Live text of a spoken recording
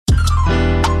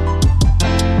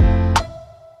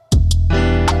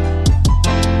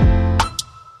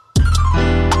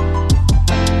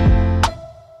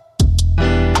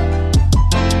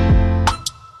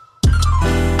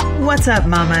What's up,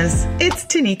 mamas? It's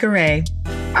Tanika Ray.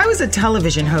 I was a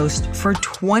television host for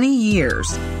 20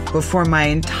 years before my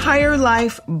entire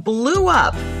life blew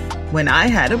up when I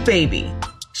had a baby.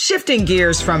 Shifting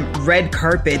gears from red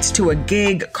carpets to a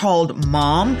gig called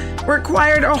Mom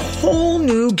required a whole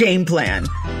new game plan.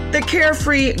 The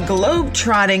carefree,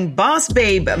 globe-trotting boss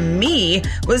babe me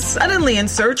was suddenly in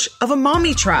search of a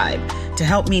mommy tribe to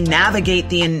help me navigate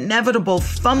the inevitable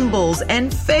fumbles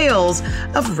and fails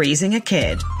of raising a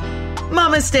kid.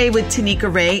 Mama's with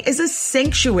Tanika Ray is a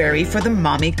sanctuary for the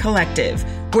mommy collective,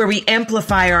 where we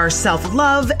amplify our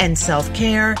self-love and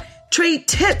self-care, trade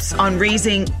tips on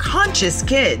raising conscious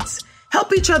kids,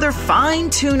 help each other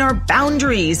fine-tune our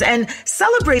boundaries, and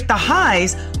celebrate the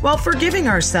highs while forgiving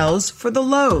ourselves for the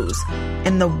lows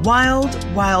in the wild,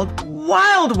 wild,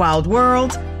 wild, wild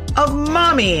world of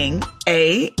mommying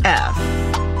AF.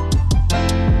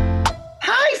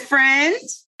 Hi, friend.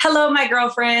 Hello, my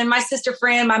girlfriend, my sister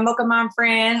friend, my Mocha Mom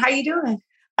friend. How you doing?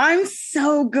 I'm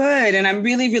so good. And I'm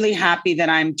really, really happy that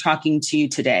I'm talking to you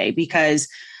today because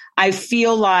I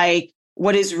feel like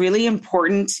what is really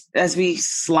important as we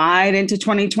slide into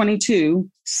 2022,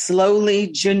 slowly,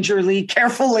 gingerly,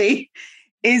 carefully,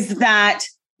 is that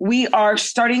we are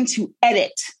starting to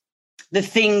edit the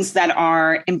things that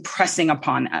are impressing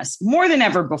upon us more than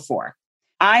ever before.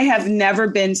 I have never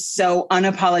been so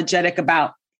unapologetic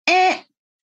about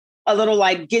a little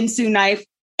like Ginsu knife,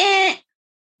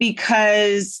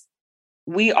 because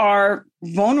we are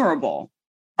vulnerable.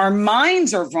 Our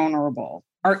minds are vulnerable.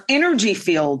 Our energy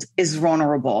field is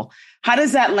vulnerable. How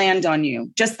does that land on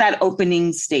you? Just that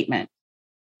opening statement.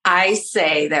 I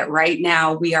say that right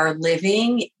now we are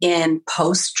living in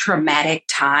post-traumatic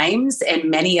times, and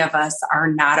many of us are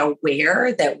not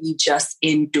aware that we just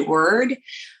endured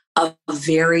a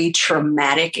very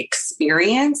traumatic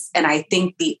experience. And I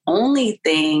think the only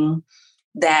thing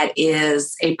that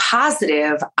is a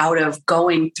positive out of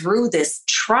going through this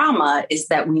trauma is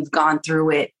that we've gone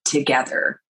through it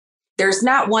together. There's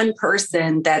not one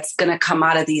person that's going to come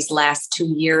out of these last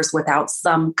 2 years without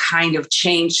some kind of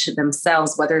change to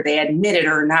themselves, whether they admit it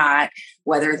or not,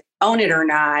 whether they own it or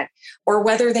not, or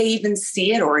whether they even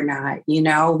see it or not. You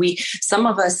know, some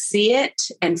of us see it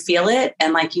and feel it.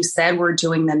 And like you said, we're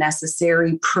doing the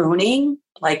necessary pruning,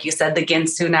 like you said, the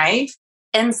Ginsu knife.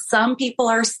 And some people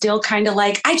are still kind of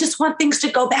like, I just want things to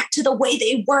go back to the way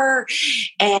they were.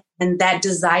 And that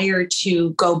desire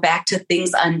to go back to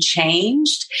things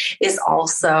unchanged is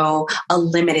also a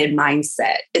limited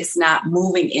mindset. It's not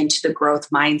moving into the growth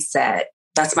mindset.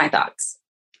 That's my thoughts.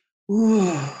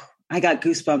 Ooh, I got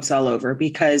goosebumps all over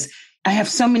because I have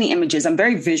so many images. I'm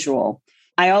very visual.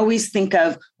 I always think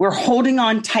of we're holding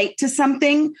on tight to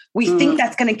something. We think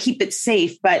that's going to keep it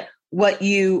safe, but what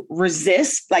you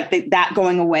resist, like that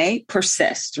going away,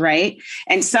 persists, right?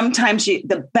 And sometimes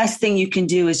the best thing you can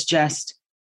do is just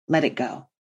let it go.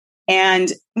 And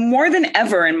more than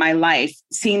ever in my life,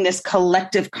 seeing this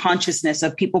collective consciousness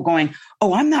of people going,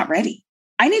 oh, I'm not ready.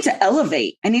 I need to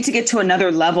elevate. I need to get to another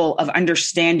level of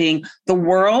understanding the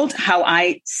world, how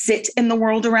I sit in the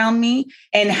world around me,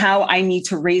 and how I need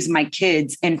to raise my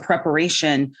kids in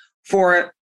preparation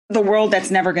for the world that's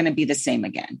never going to be the same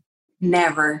again.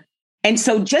 Never. And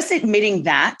so just admitting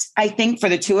that, I think for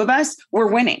the two of us,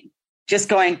 we're winning. Just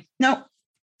going, no,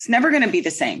 it's never going to be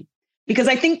the same. Because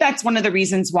I think that's one of the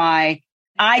reasons why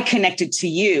I connected to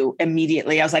you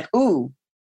immediately. I was like, ooh,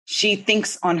 she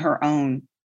thinks on her own.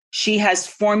 She has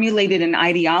formulated an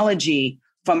ideology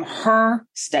from her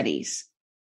studies.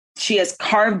 She has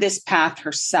carved this path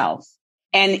herself.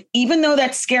 And even though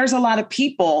that scares a lot of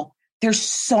people, there's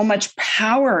so much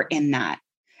power in that,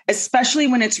 especially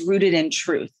when it's rooted in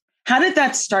truth. How did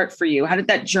that start for you? How did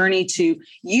that journey to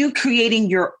you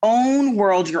creating your own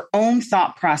world, your own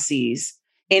thought processes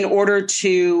in order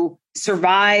to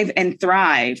survive and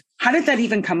thrive? How did that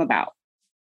even come about?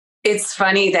 It's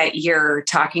funny that you're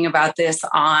talking about this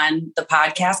on the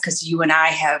podcast because you and I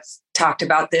have talked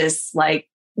about this like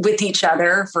with each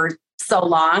other for so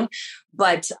long.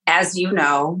 But as you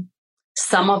know,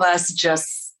 some of us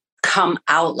just come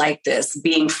out like this,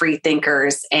 being free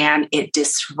thinkers, and it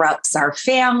disrupts our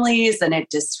families and it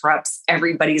disrupts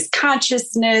everybody's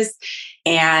consciousness.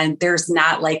 And there's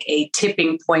not like a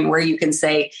tipping point where you can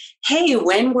say, hey,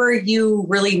 when were you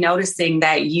really noticing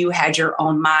that you had your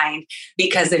own mind?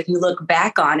 Because if you look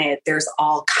back on it, there's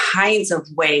all kinds of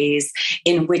ways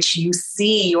in which you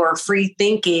see your free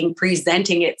thinking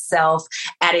presenting itself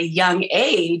at a young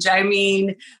age. I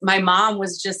mean, my mom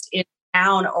was just in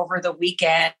town over the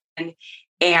weekend,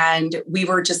 and we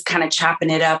were just kind of chopping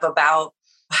it up about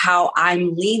how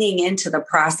I'm leaning into the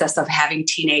process of having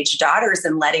teenage daughters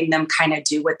and letting them kind of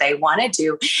do what they want to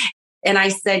do. And I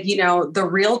said, the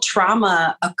real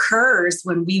trauma occurs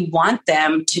when we want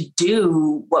them to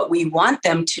do what we want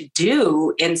them to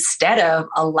do instead of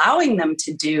allowing them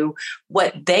to do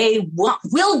what they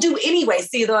will do anyway.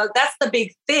 See, that's the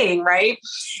big thing, right?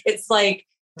 It's like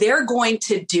they're going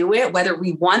to do it whether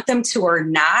we want them to or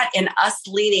not. And us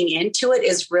leaning into it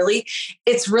it's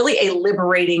really a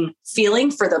liberating feeling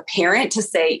for the parent to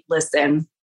say, listen,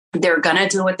 they're going to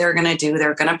do what they're going to do.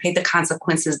 They're going to pay the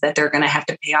consequences that they're going to have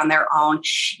to pay on their own.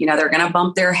 They're going to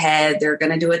bump their head. They're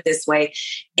going to do it this way.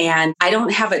 And I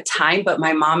don't have a time, but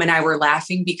my mom and I were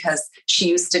laughing because she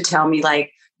used to tell me,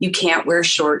 like, you can't wear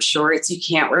short shorts. You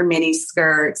can't wear mini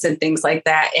skirts and things like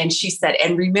that. And she said,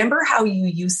 and remember how you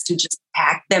used to just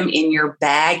pack them in your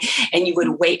bag and you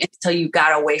would wait until you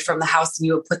got away from the house and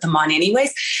you would put them on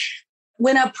anyways.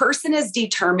 When a person is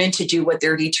determined to do what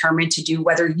they're determined to do,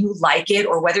 whether you like it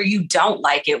or whether you don't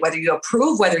like it, whether you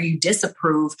approve, whether you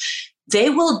disapprove, they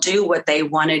will do what they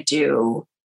want to do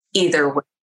either way.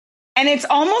 And it's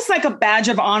almost like a badge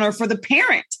of honor for the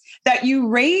parent that you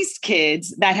raised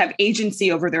kids that have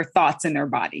agency over their thoughts and their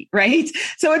body, right?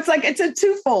 So it's like, it's a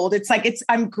twofold. It's like,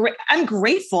 I'm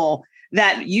grateful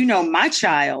that, my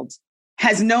child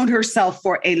has known herself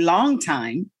for a long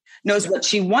time, knows what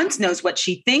she wants, knows what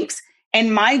she thinks.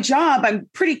 And my job, I'm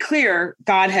pretty clear,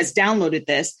 God has downloaded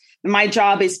this. My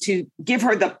job is to give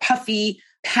her the puffy,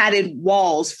 padded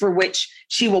walls for which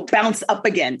she will bounce up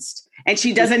against. And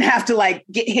she doesn't have to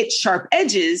hit sharp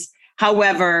edges.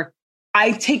 However,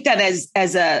 I take that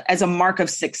as a mark of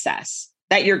success,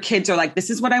 that your kids are like, this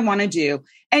is what I want to do.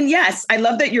 And yes, I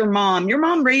love that your mom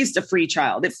raised a free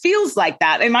child. It feels like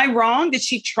that. Am I wrong? Did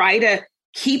she try to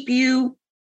keep you?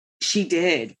 She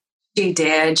did. She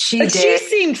did. She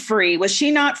seemed free. Was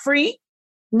she not free?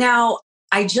 Now,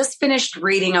 I just finished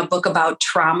reading a book about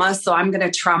trauma, so I'm going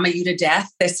to trauma you to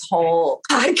death this whole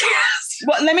podcast.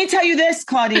 Well, let me tell you this,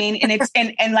 Claudine,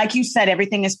 and like you said,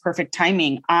 everything is perfect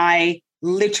timing. I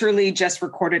literally just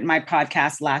recorded my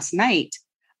podcast last night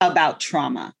about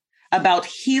trauma, about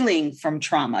healing from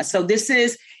trauma. So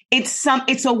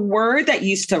it's a word that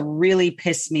used to really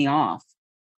piss me off.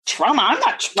 Trauma. I'm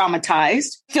not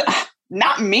traumatized.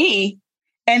 Not me.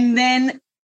 And then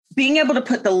being able to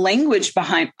put the language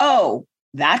behind, oh,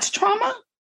 that's trauma?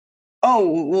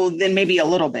 Oh, well, then maybe a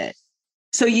little bit.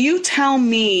 So you tell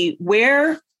me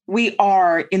where we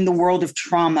are in the world of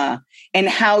trauma and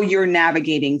how you're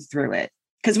navigating through it,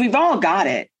 because we've all got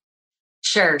it.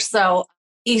 Sure. So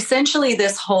essentially,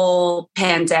 this whole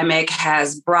pandemic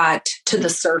has brought to the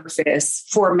surface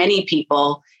for many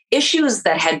people issues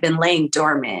that had been laying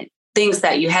dormant, things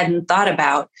that you hadn't thought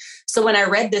about. So when I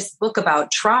read this book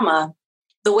about trauma,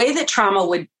 the way that trauma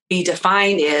would be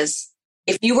defined is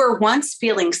if you were once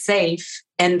feeling safe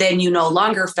and then you no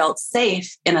longer felt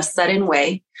safe in a sudden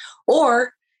way,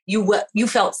 or you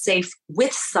felt safe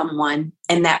with someone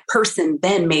and that person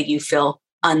then made you feel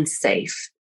unsafe.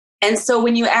 And so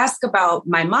when you ask about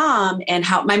my mom and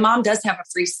how my mom does have a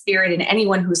free spirit, and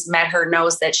anyone who's met her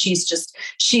knows that she's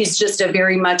just a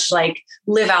very much like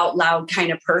live out loud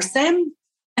kind of person.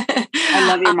 I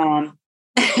love your mom.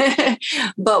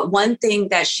 But one thing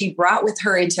that she brought with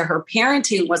her into her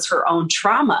parenting was her own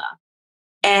trauma.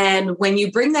 And when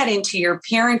you bring that into your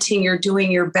parenting, you're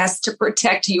doing your best to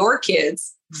protect your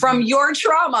kids from your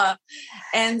trauma.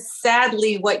 And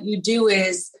sadly, what you do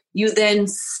is you then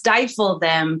stifle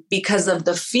them because of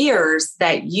the fears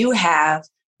that you have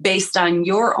based on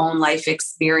your own life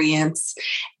experience.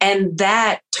 And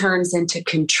that turns into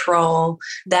control.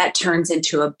 That turns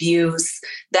into abuse.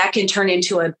 That can turn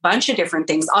into a bunch of different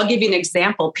things. I'll give you an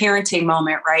example, parenting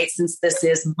moment, right? Since this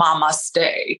is Mama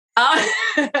Stay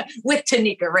with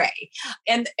Tanika Ray.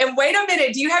 And wait a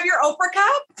minute, do you have your Oprah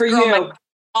cup? For you.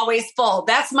 Always full.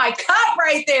 That's my cup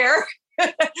right there.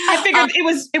 I figured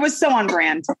it was so on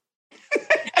brand.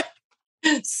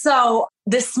 So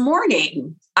this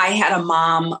morning, I had a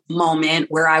mom moment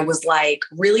where I was like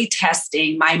really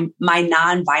testing my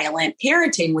nonviolent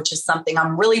parenting, which is something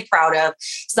I'm really proud of,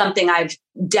 something I've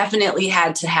definitely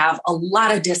had to have a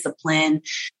lot of discipline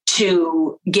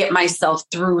to get myself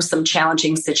through some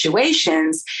challenging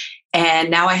situations.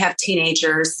 And now I have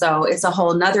teenagers, so it's a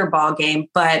whole nother ball game,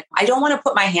 but I don't want to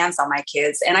put my hands on my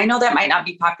kids. And I know that might not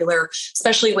be popular,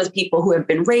 especially with people who have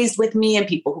been raised with me and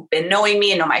people who've been knowing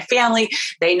me and know my family.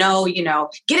 They know,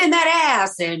 get in that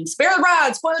ass and spare the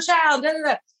rod, spoil the child. Da, da,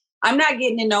 da. I'm not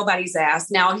getting in nobody's ass.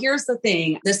 Now, here's the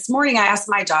thing. This morning, I asked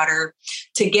my daughter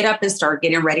to get up and start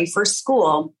getting ready for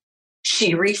school.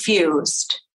 She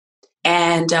refused.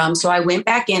 And so I went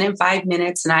back in 5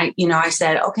 minutes and I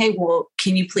said, okay, well,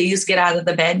 can you please get out of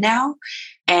the bed now?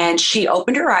 And she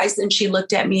opened her eyes and she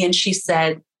looked at me and she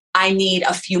said, I need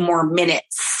a few more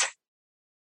minutes.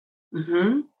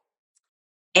 Mm-hmm.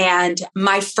 And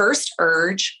my first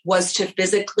urge was to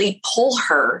physically pull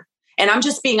her. And I'm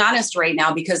just being honest right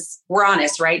now because we're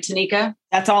honest, right, Tanika?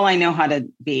 That's all I know how to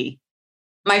be.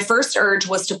 My first urge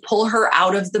was to pull her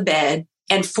out of the bed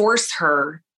and force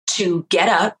her to get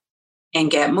up and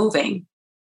get moving.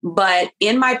 But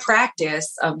in my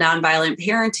practice of nonviolent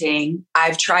parenting,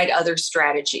 I've tried other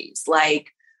strategies like,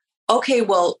 okay,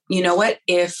 well, you know what?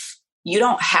 If you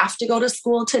don't have to go to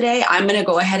school today, I'm going to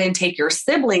go ahead and take your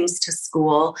siblings to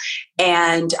school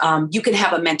and you can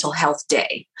have a mental health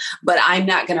day. But I'm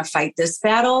not going to fight this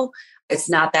battle. It's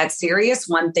not that serious.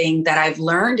 One thing that I've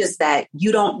learned is that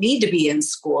you don't need to be in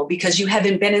school because you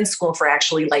haven't been in school for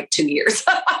actually like 2 years.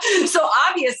 So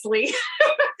obviously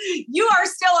you are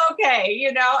still okay,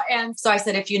 you know? And so I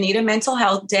said, if you need a mental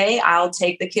health day, I'll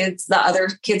take the other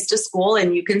kids to school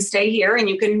and you can stay here and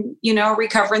you can, you know,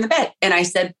 recover in the bed. And I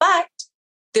said, but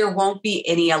there won't be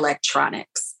any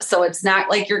electronics. So it's not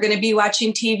like you're going to be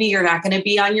watching TV. You're not going to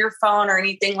be on your phone or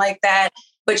anything like that.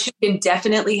 But you can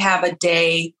definitely have a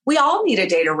day. We all need a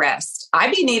day to rest.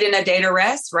 I be needing a day to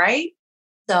rest, right?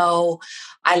 So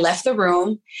I left the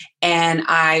room and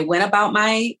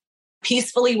I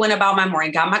peacefully went about my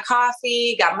morning, got my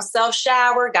coffee, got myself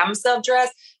showered, got myself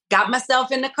dressed, got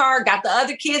myself in the car, got the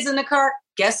other kids in the car.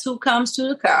 Guess who comes to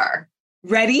the car?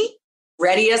 Ready?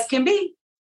 Ready as can be.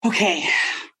 Okay.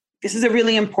 This is a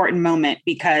really important moment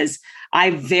because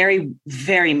I very,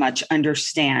 very much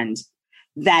understand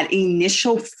that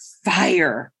initial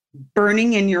fire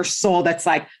burning in your soul that's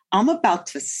like, I'm about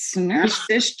to smash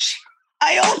this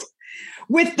child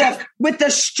with the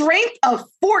strength of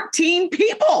 14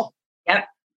 people. Yep.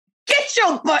 Get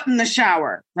your butt in the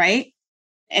shower, right?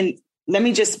 And let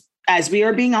me just, as we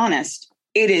are being honest,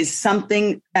 it is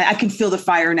something, I can feel the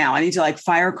fire now. I need to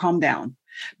fire, calm down.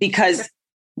 Because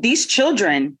these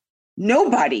children,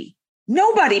 nobody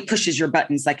pushes your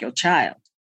buttons like your child.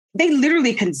 They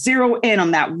literally can zero in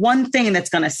on that one thing that's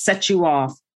going to set you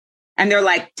off. And they're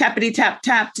like, tappity, tap,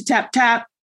 tap, to tap, tap.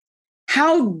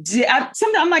 I'm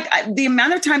like, the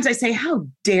amount of times I say, how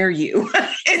dare you?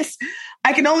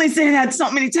 I can only say that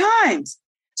so many times.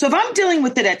 So if I'm dealing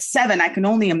with it at 7, I can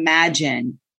only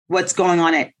imagine what's going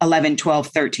on at 11, 12,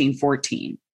 13,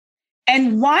 14.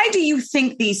 And why do you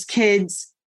think these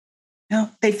kids,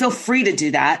 they feel free to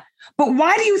do that, but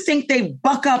why do you think they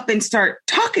buck up and start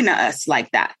talking to us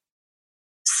like that?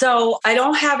 So I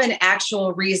don't have an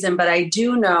actual reason, but I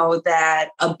do know that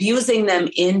abusing them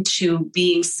into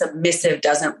being submissive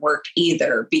doesn't work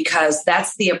either, because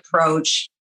that's the approach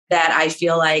that I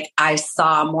feel like I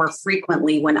saw more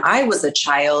frequently when I was a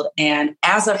child. And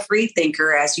as a free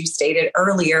thinker, as you stated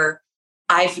earlier,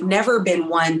 I've never been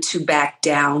one to back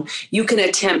down. You can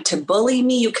attempt to bully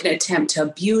me. You can attempt to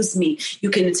abuse me. You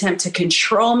can attempt to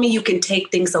control me. You can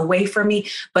take things away from me.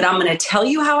 But I'm going to tell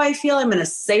you how I feel. I'm going to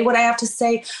say what I have to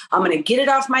say. I'm going to get it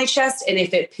off my chest. And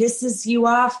if it pisses you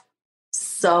off,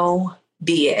 so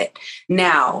be it.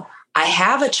 Now, I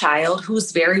have a child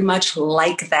who's very much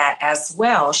like that as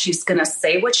well. She's going to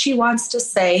say what she wants to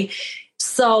say.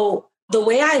 So the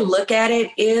way I look at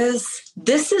it is,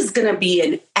 this is going to be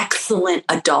an excellent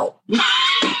adult.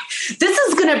 This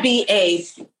is going to be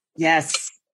yes.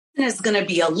 Is going to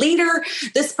be a leader.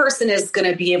 This person is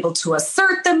going to be able to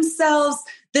assert themselves.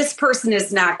 This person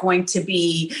is not going to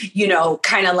be,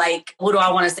 kind of like, what do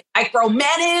I want to say?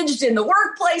 Micromanaged in the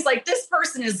workplace. Like, this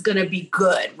person is going to be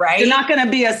good, right? You're not going to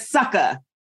be a sucker.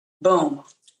 Boom.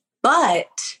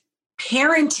 But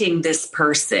parenting this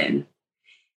person,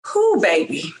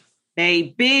 baby.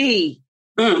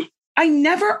 I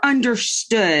never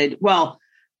understood. Well,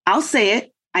 I'll say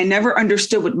it. I never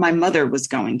understood what my mother was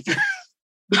going through.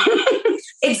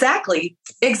 Exactly.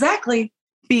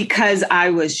 Because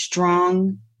I was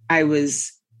strong. I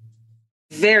was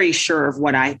very sure of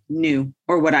what I knew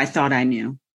or what I thought I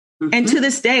knew. Mm-hmm. And to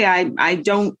this day, I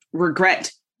don't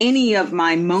regret any of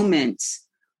my moments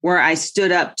where I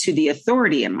stood up to the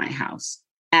authority in my house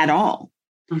at all.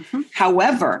 Mm-hmm.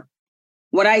 However,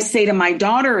 what I say to my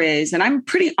daughter is, and I'm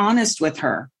pretty honest with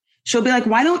her, she'll be like,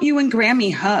 why don't you and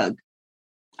Grammy hug?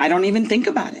 I don't even think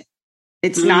about it.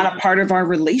 It's not a part of our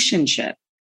relationship,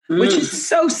 which is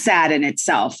so sad in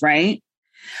itself, right?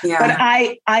 Yeah. But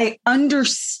I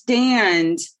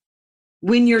understand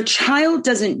when your child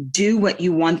doesn't do what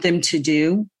you want them to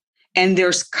do and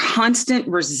there's constant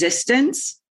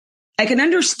resistance, I can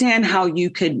understand how you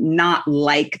could not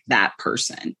like that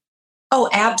person. Oh,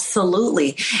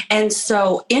 absolutely. And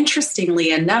so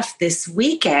interestingly enough, this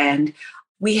weekend,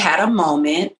 we had a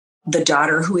moment, the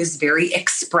daughter who is very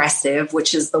expressive,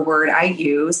 which is the word I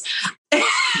use.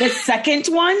 The second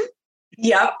one?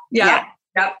 Yep. Yeah.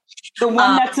 Yep. The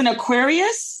one that's an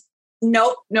Aquarius?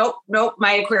 Nope.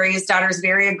 My Aquarius daughter is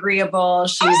very agreeable.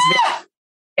 She's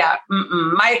yeah.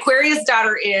 My Aquarius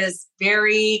daughter is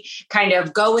very kind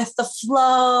of go with the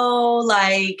flow.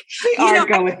 Like,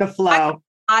 Go with the flow.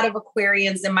 A lot of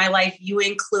Aquarians in my life, you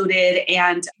included.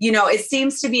 And, it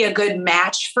seems to be a good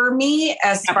match for me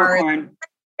as far as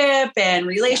friendship and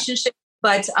relationship.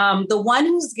 But the one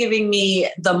who's giving me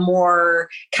the more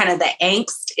kind of the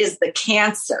angst is the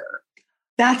Cancer.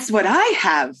 That's what I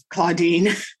have, Claudine.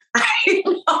 I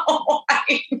know.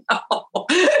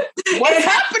 What's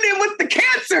happening with the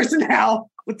Cancers now?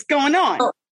 What's going on?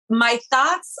 So my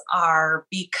thoughts are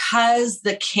because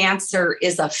the Cancer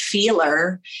is a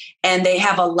feeler and they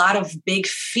have a lot of big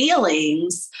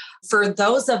feelings, for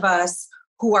those of us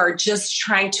who are just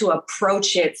trying to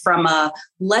approach it from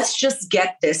let's just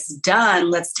get this done.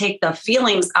 Let's take the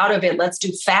feelings out of it. Let's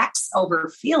do facts over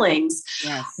feelings.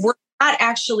 Yes. We're not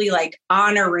actually like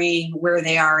honoring where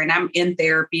they are. And I'm in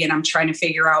therapy and I'm trying to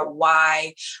figure out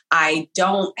why I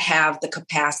don't have the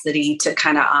capacity to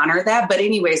kind of honor that. But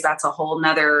anyways, that's a whole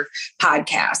nother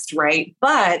podcast, right?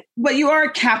 But you are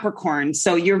a Capricorn,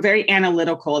 so you're very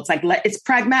analytical. It's like, it's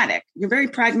pragmatic. You're very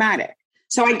pragmatic.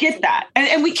 So I get that.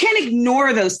 And we can't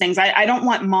ignore those things. I don't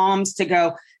want moms to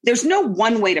go, there's no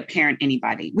one way to parent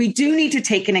anybody. We do need to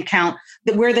take into account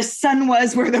that where the sun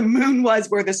was, where the moon was,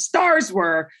 where the stars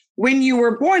were when you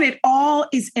were born. It all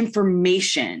is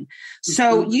information.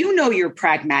 So you're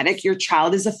pragmatic. Your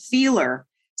child is a feeler.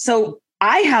 So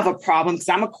I have a problem because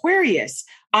I'm Aquarius.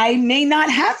 I may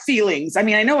not have feelings. I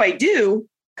mean, I know I do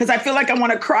because I feel like I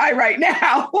want to cry right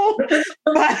now,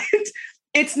 but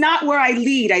it's not where I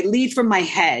lead. I lead from my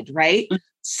head, right?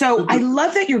 So I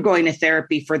love that you're going to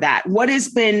therapy for that. What has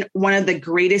been one of the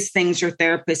greatest things your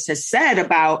therapist has said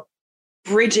about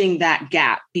bridging that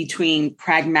gap between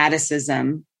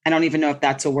pragmaticism? I don't even know if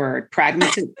that's a word.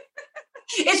 Pragmatism.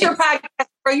 It's your podcast,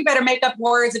 girl. You better make up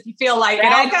words if you feel like it,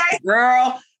 okay?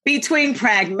 Girl, between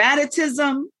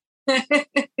pragmatism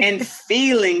and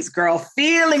feelings, girl.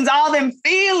 Feelings, all them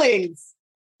feelings.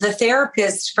 The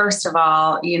therapist, first of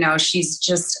all, she's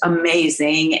just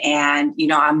amazing. And,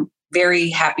 I'm very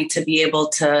happy to be able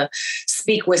to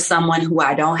speak with someone who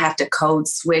I don't have to code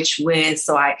switch with.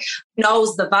 So I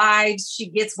knows the vibes. She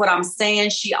gets what I'm saying.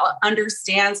 She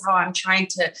understands how I'm trying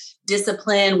to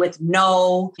discipline with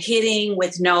no hitting,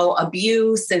 with no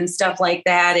abuse and stuff like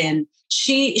that. And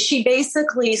she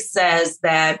basically says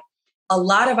that a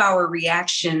lot of our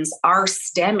reactions are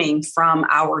stemming from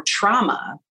our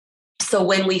trauma. So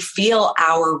when we feel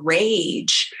our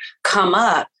rage come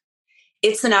up,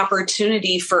 it's an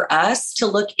opportunity for us to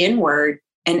look inward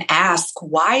and ask,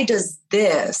 why does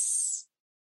this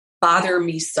bother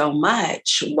me so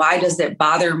much? Why does it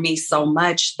bother me so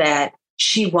much that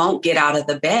she won't get out of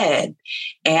the bed?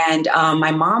 And my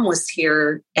mom was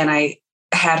here and I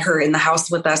had her in the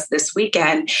house with us this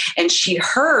weekend, and she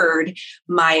heard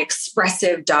my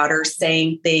expressive daughter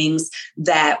saying things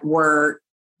that were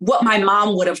what my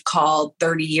mom would have called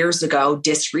 30 years ago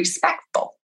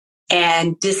disrespectful.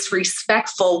 And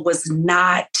disrespectful was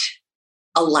not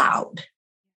allowed.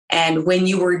 And when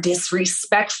you were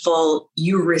disrespectful,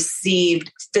 you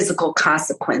received physical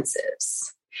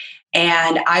consequences.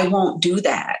 And I won't do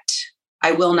that.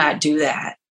 I will not do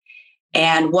that.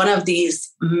 And one of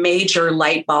these major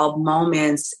light bulb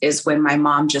moments is when my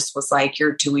mom just was like,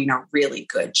 you're doing a really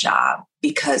good job,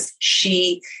 because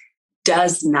she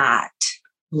does not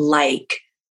like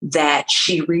that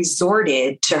she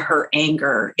resorted to her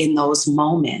anger in those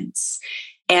moments.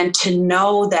 And to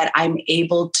know that I'm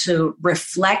able to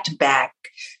reflect back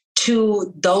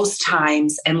to those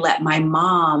times and let my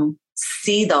mom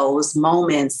see those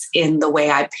moments in the way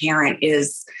I parent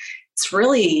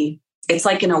it's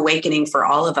like an awakening for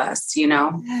all of us,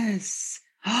 Yes.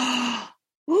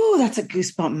 Ooh, that's a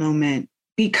goosebump moment,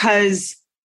 because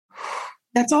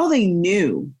that's all they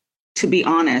knew, to be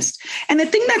honest. And the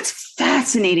thing that's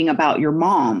fascinating about your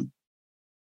mom,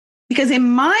 because in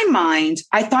my mind,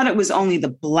 I thought it was only the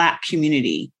Black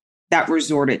community that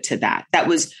resorted to that. That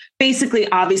was basically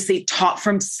obviously taught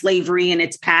from slavery and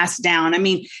it's passed down. I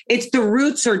mean, the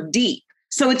roots are deep.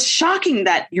 So it's shocking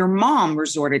that your mom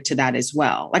resorted to that as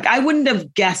well. Like, I wouldn't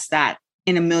have guessed that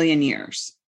in a million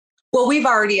years. Well, we've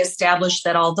already established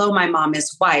that although my mom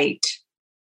is white,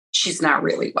 she's not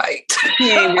really white.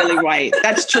 She ain't really white.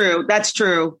 That's true. That's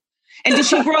true. And did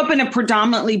she grow up in a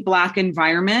predominantly Black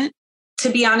environment? To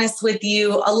be honest with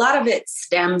you, a lot of it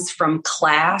stems from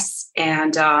class.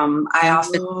 And I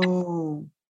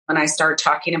often, when I start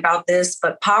talking about this,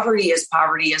 but poverty is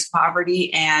poverty is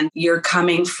poverty. And you're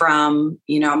coming from,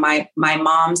 my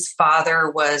mom's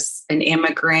father was an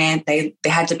immigrant. They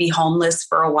had to be homeless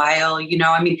for a while,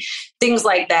 things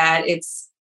like that. It's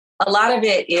a lot of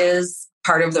it is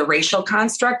part of the racial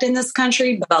construct in this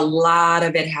country, but a lot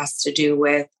of it has to do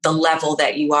with the level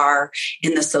that you are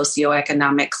in the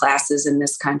socioeconomic classes in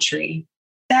this country.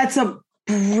 That's a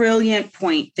brilliant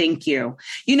point. Thank you.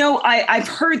 I've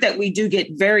heard that we do get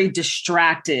very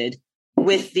distracted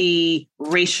with the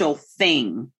racial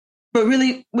thing, but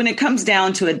really when it comes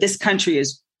down to it, this country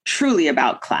is truly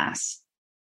about class.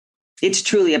 It's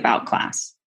truly about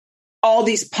class. All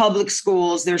these public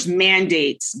schools, there's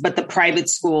mandates, but the private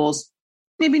schools,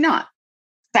 maybe not.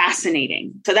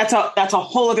 Fascinating. So that's a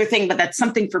whole other thing, but that's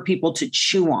something for people to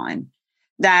chew on,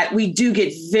 that we do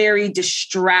get very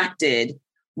distracted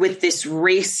with this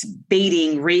race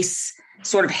baiting, race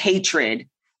sort of hatred.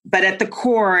 But at the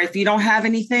core, if you don't have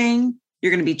anything,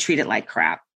 you're going to be treated like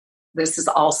crap. This is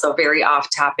also very off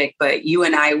topic, but you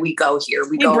and I, we go here.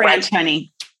 We go branch,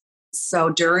 honey. So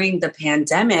during the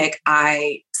pandemic,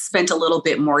 I spent a little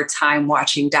bit more time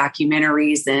watching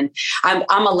documentaries, and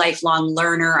I'm a lifelong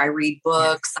learner. I read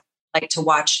books. I like to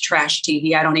watch trash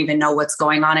TV. I don't even know what's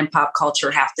going on in pop culture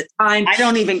half the time. I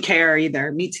don't even care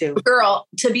either. Me too. Girl,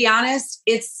 to be honest,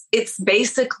 it's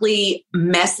basically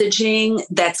messaging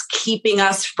that's keeping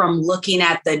us from looking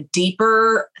at the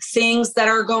deeper things that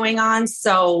are going on.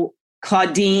 So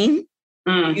Claudine,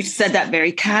 you said that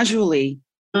very casually.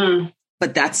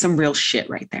 But that's some real shit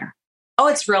right there. Oh,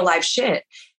 it's real life shit.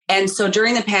 And so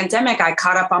during the pandemic, I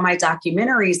caught up on my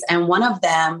documentaries, and one of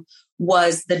them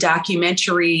was the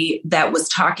documentary that was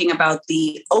talking about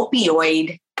the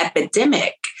opioid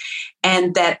epidemic,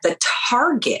 and that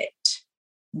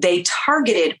they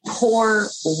targeted poor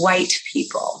white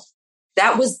people.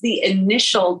 That was the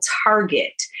initial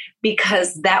target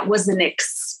because that was an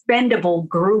expendable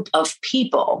group of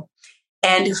people.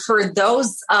 And for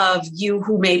those of you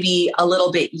who may be a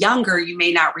little bit younger, you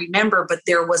may not remember, but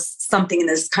there was something in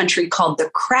this country called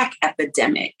the crack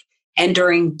epidemic. And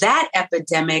during that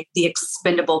epidemic, the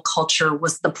expendable culture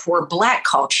was the poor Black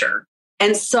culture.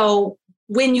 And so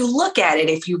when you look at it,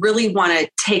 if you really want to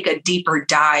take a deeper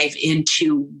dive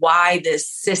into why this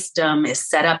system is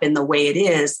set up in the way it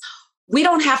is, we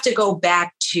don't have to go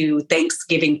back to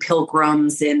Thanksgiving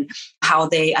pilgrims and how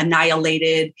they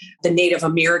annihilated the Native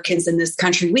Americans in this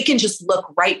country. We can just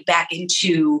look right back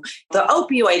into the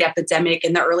opioid epidemic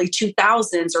in the early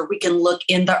 2000s, or we can look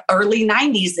in the early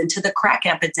 90s into the crack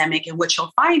epidemic. And what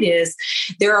you'll find is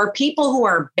there are people who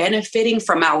are benefiting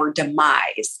from our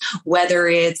demise, whether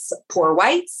it's poor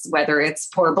whites, whether it's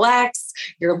poor Blacks.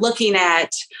 You're looking at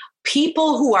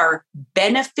people who are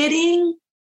benefiting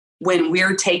when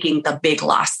we're taking the big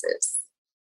losses.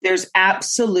 There's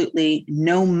absolutely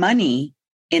no money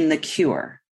in the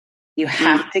cure. You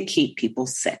have to keep people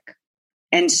sick.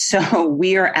 And so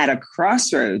we are at a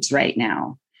crossroads right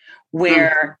now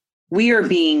where we are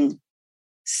being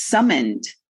summoned.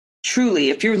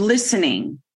 Truly, if you're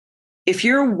listening, if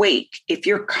you're awake, if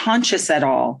you're conscious at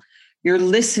all, you're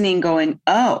listening going,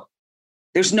 oh,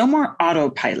 there's no more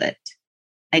autopilot.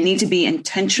 I need to be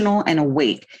intentional and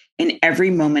awake in every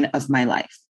moment of my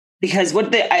life. Because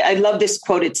I love this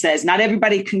quote. It says, not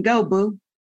everybody can go, boo.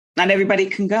 Not everybody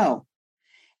can go.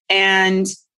 And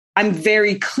I'm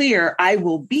very clear I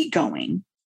will be going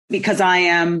because I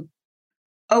am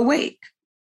awake.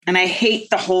 And I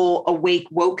hate the whole awake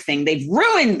woke thing. They've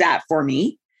ruined that for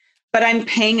me, but I'm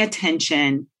paying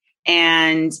attention,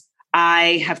 and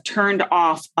I have turned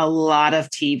off a lot of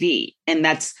TV. And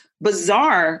that's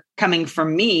bizarre coming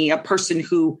from me, a person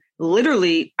who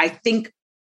literally, I think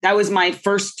that was my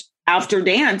first after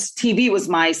dance. TV was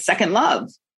my second love.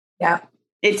 Yeah.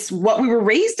 It's what we were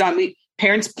raised on.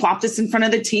 Parents plopped us in front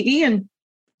of the TV, and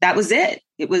that was it.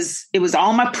 It was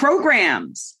all my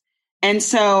programs. And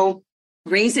so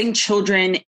raising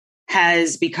children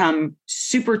has become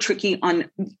super tricky on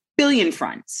a billion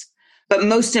fronts. But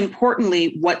most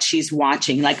importantly, what she's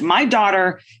watching. Like my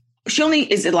daughter, she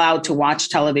only is allowed to watch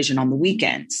television on the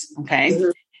weekends. Okay. Mm-hmm.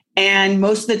 And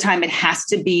most of the time it has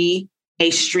to be a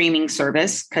streaming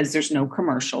service because there's no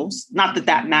commercials. Not that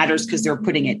that matters because they're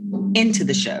putting it into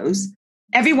the shows.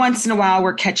 Every once in a while,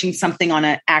 we're catching something on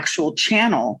an actual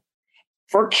channel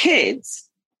for kids.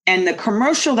 And the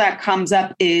commercial that comes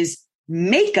up is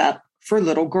makeup for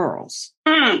little girls.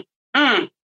 And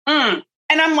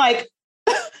I'm like,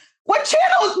 what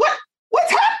channel?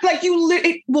 What's happening? Like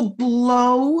it will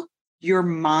blow your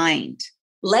mind.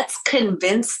 Let's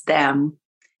convince them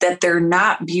that they're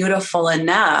not beautiful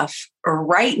enough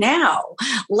right now.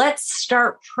 Let's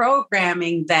start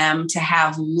programming them to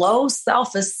have low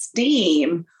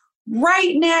self-esteem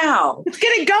right now. Let's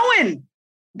get it going.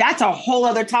 That's a whole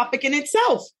other topic in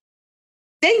itself.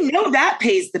 They know that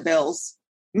pays the bills,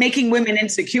 making women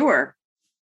insecure.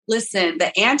 Listen,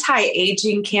 the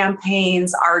anti-aging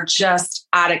campaigns are just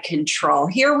out of control.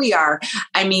 Here we are.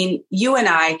 I mean, you and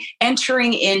I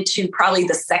entering into probably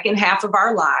the second half of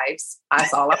our lives.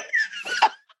 That's all.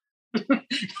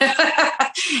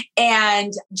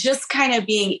 And just kind of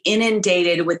being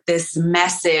inundated with this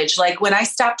message. Like when I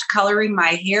stopped coloring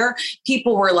my hair,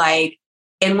 people were like,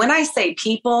 and when I say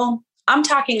people, I'm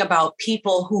talking about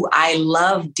people who I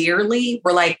love dearly,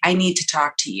 were like, I need to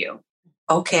talk to you.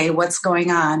 Okay, what's going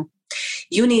on?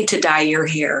 You need to dye your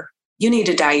hair. You need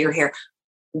to dye your hair.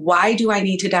 Why do I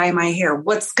need to dye my hair?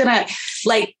 What's gonna,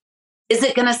 like, is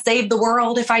it gonna save the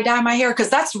world if I dye my hair? Because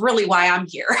that's really why I'm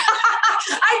here.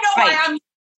 I know why I'm here.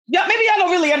 Yeah, maybe I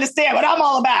don't really understand what I'm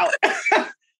all about.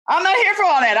 I'm not here for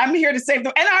all that. I'm here to save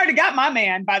the, and I already got my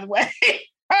man, by the way. I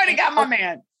already got my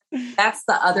man. That's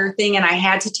the other thing. And I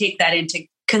had to take that into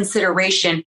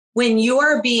consideration. When you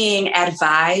are being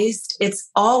advised, it's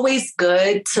always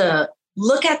good to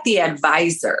look at the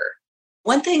advisor.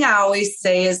 One thing I always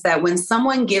say is that when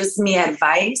someone gives me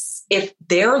advice, if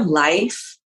their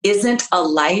life isn't a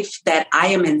life that I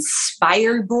am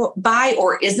inspired by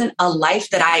or isn't a life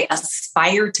that I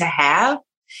aspire to have,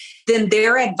 then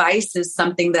their advice is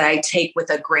something that I take with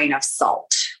a grain of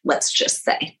salt, let's just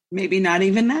say. Maybe not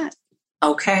even that.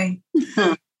 Okay.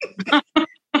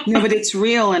 No, but it's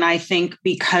real. And I think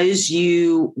because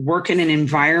you work in an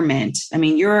environment, I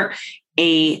mean, you're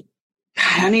I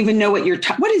don't even know what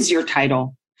what is your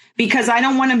title? Because I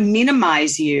don't want to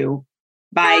minimize you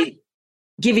by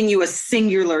giving you a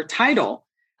singular title.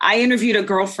 I interviewed a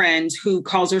girlfriend who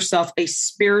calls herself a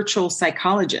spiritual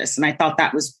psychologist, and I thought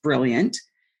that was brilliant.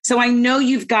 So I know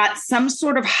you've got some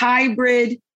sort of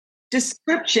hybrid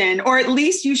description, or at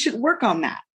least you should work on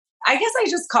that. I guess I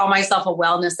just call myself a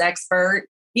wellness expert.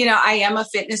 You know, I am a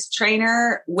fitness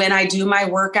trainer. When I do my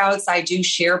workouts, I do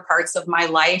share parts of my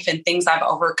life and things I've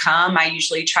overcome. I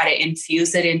usually try to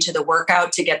infuse it into the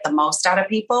workout to get the most out of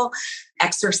people.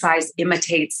 Exercise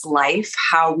imitates life,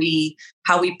 how we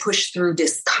push through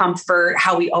discomfort,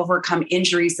 how we overcome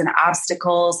injuries and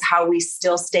obstacles, how we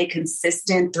still stay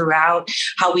consistent throughout,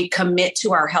 how we commit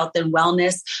to our health and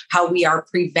wellness, how we are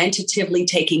preventatively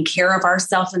taking care of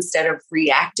ourselves instead of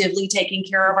reactively taking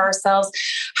care of ourselves,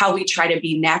 how we try to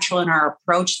be natural in our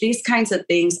approach. These kinds of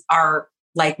things are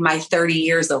like my 30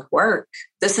 years of work.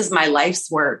 This is my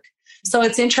life's work. So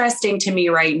it's interesting to me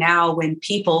right now when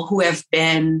people who have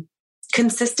been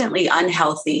consistently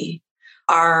unhealthy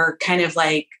are kind of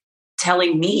like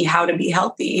telling me how to be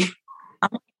healthy. I'm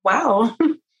like, wow.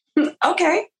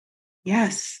 Okay.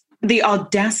 Yes. The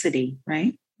audacity,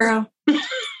 right? Girl.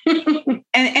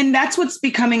 And that's what's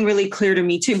becoming really clear to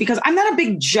me too, because I'm not a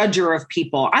big judger of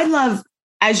people. I love,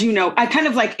 as you know, I kind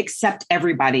of like accept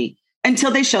everybody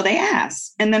until they show they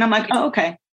ass. And then I'm like, oh,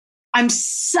 okay. I'm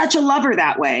such a lover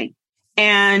that way.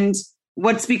 And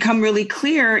what's become really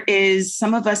clear is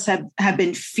some of us have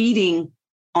been feeding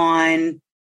on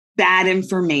bad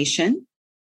information.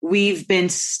 We've been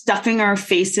stuffing our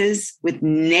faces with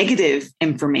negative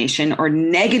information or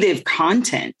negative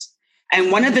content.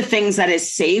 And one of the things that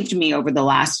has saved me over the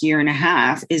last year and a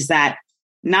half is that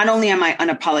not only am I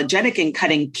unapologetic in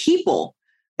cutting people,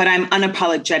 but I'm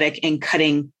unapologetic in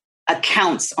cutting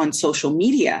accounts on social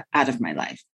media out of my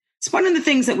life. It's one of the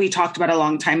things that we talked about a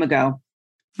long time ago.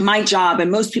 My job,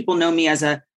 and most people know me as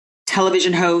a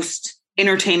television host,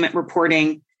 entertainment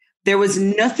reporting, there was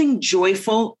nothing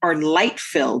joyful or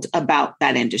light-filled about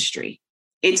that industry.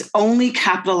 It's only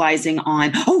capitalizing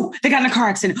on, oh, they got in a car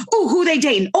accident. Oh, who they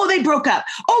dating? Oh, they broke up.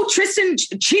 Oh, Tristan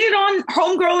cheated on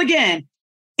homegirl again.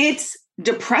 It's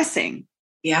depressing.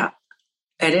 Yeah,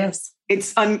 it is.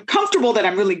 It's uncomfortable that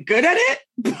I'm really good at it,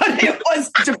 but it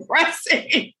was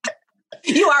depressing.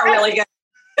 You are really good.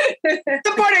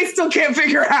 The part I still can't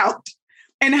figure out.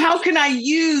 And how can I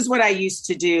use what I used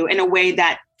to do in a way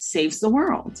that saves the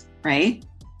world, right?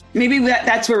 Maybe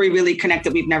that's where we really connect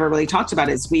that we've never really talked about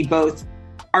is we both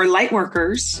are light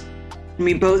workers and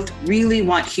we both really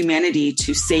want humanity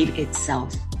to save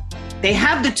itself. They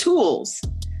have the tools,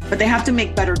 but they have to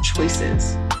make better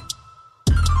choices.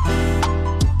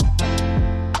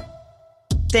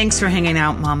 Thanks for hanging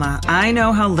out, Mama. I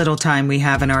know how little time we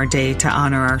have in our day to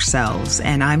honor ourselves,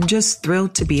 and I'm just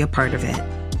thrilled to be a part of it.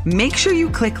 Make sure you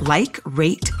click like,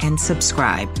 rate, and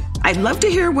subscribe. I'd love to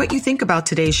hear what you think about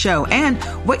today's show and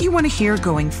what you want to hear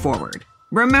going forward.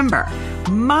 Remember,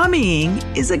 mommying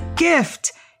is a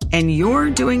gift. and you're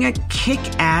doing a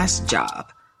kick-ass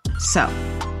job. So,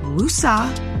 woosah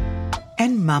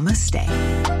and namaste.